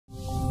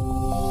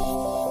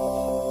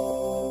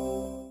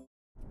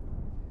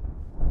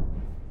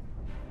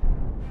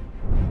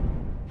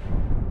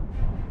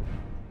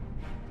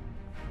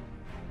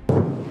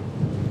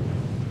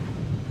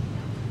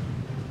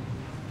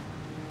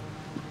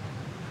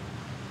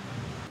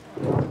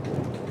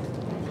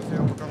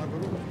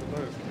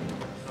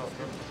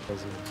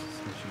вказує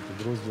слідчий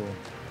підрозділ.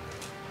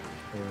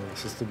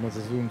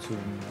 Систематизуємо цю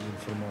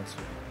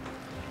інформацію.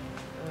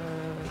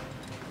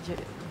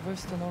 Ви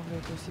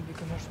встановлюєте осіб,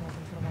 які можуть мати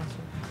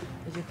інформацію.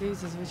 Який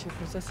зазвичай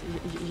процес,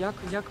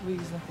 як ви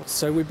їх знаходите?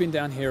 So we've been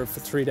down here for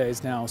 3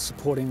 days now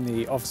supporting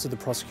the Office of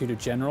the Prosecutor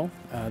General,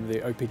 the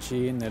OPG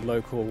in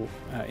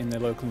their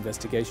local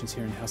investigations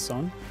here in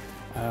Kherson.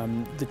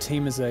 The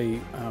team is a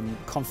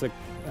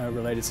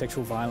conflict-related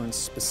sexual violence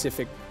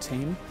specific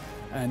team,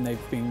 and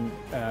they've been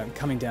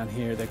coming down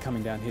here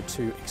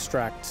to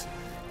extract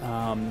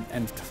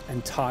and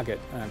target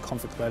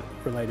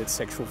conflict-related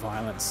sexual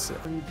violence.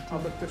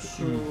 Але те,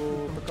 що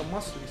така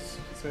масовість,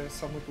 це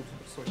саме тут в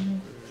Херсоні,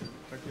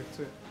 так як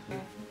це.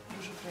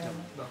 Дуже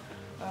приємно.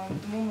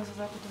 Тому ми за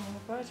запитом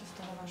УНП,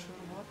 частина нашої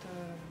роботи.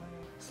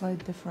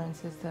 Slight difference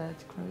is that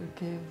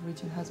Kyiv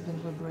region has been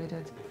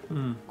liberated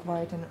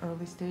quite in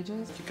early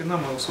stages. Тільки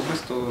нами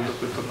особисто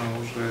допитано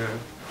вже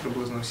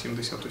приблизно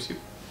 70 осіб.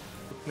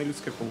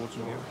 Нелюдське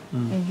поводження.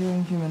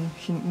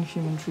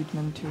 Inhuman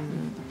treatment to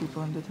the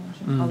people in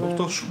detention.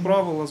 Тобто ж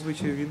правила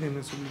звичаї війни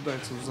не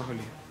соблюдаються взагалі.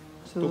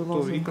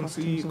 Тобто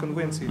і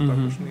конвенції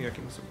також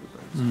ніякі не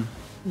соблюдаються.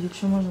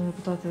 Якщо можна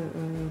запитати,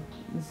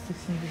 з цих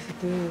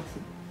 70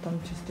 там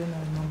частина,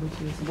 мабуть,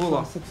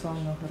 є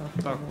сексуального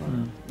характеру.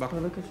 Так.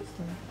 Велика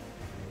частина?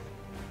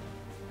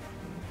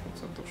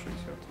 Процентів 60.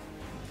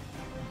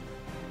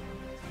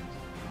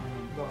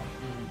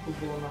 Тут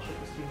була наша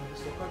постійна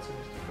дислокація.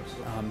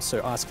 So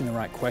asking the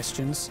right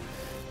questions,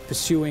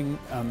 pursuing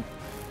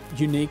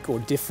unique or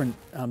different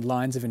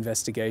lines of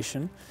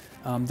investigation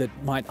that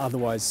might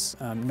otherwise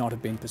not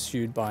have been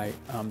pursued by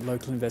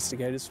local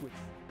investigators.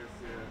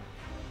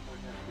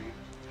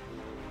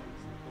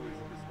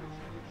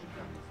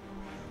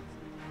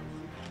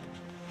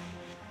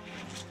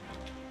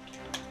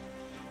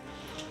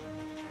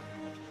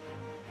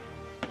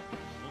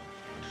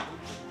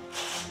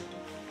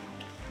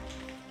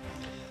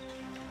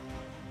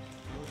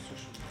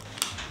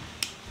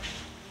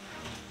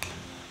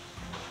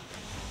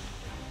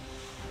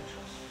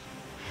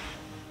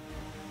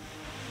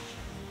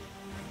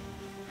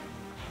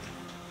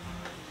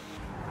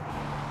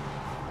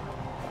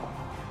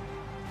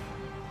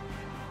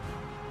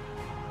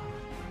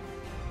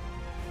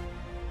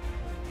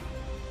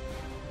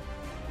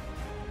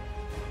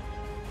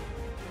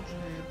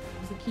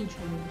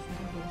 Закінчуємо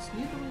досудове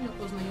розслідування,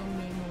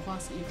 ознайомлюємо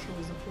вас, якщо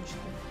ви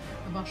захочете,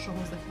 вашого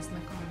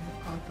захисника,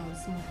 адвоката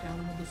з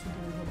матеріалами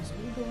досудового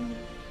розслідування.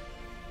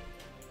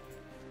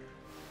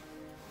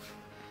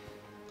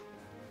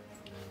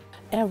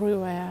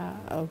 Everywhere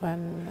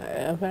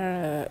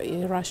where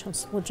Russian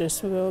soldiers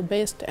were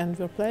based and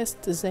were placed,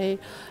 they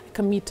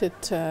committed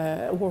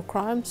war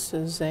crimes,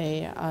 they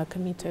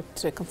committed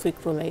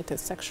conflict-related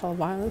sexual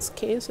violence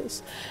cases,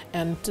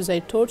 and they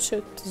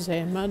tortured,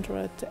 they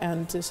murdered,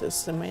 and this is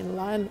the main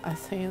line, I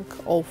think,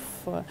 of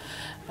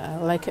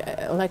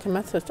like a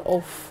method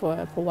of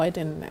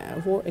providing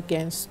war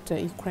against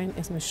Ukraine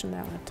as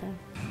nationality.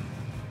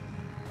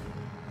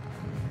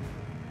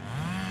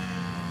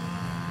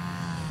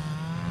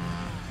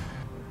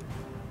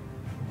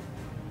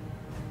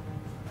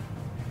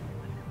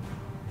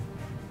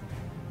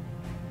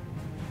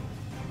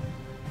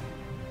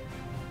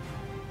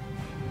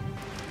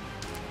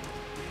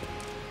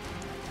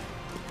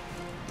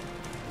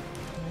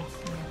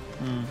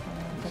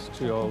 It's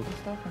too old.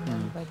 And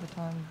then by the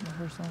time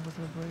Kherson was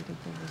liberated,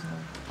 there was no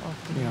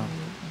often.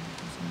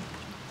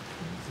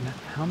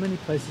 How many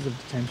places of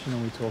detention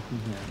are we talking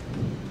here?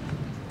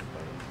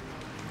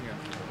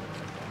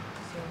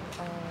 So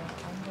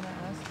I'm gonna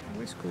ask.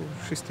 Близько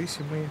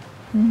 6-7.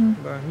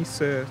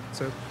 Місце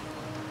це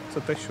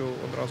те, що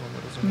одразу ми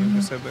розуміємо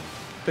для себе.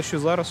 Те, що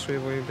зараз ще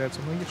виявляється,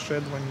 є ще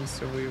 2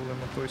 місця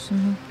виявлено. Тобто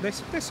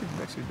десь 10.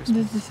 Десь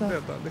 10.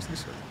 Десь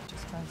 10.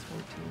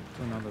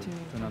 To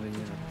another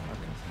unit.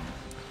 Okay.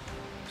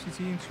 Всі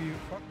ці інші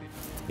факти.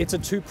 It's a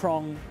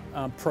two-pronged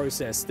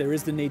process. There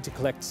is the need to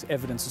collect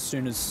evidence as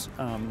soon as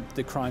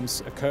the crimes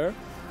occur,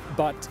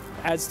 but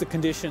as the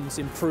conditions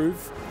improve,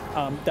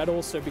 that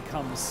also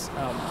becomes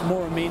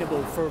more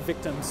amenable for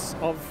victims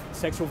of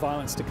sexual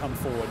violence to come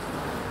forward.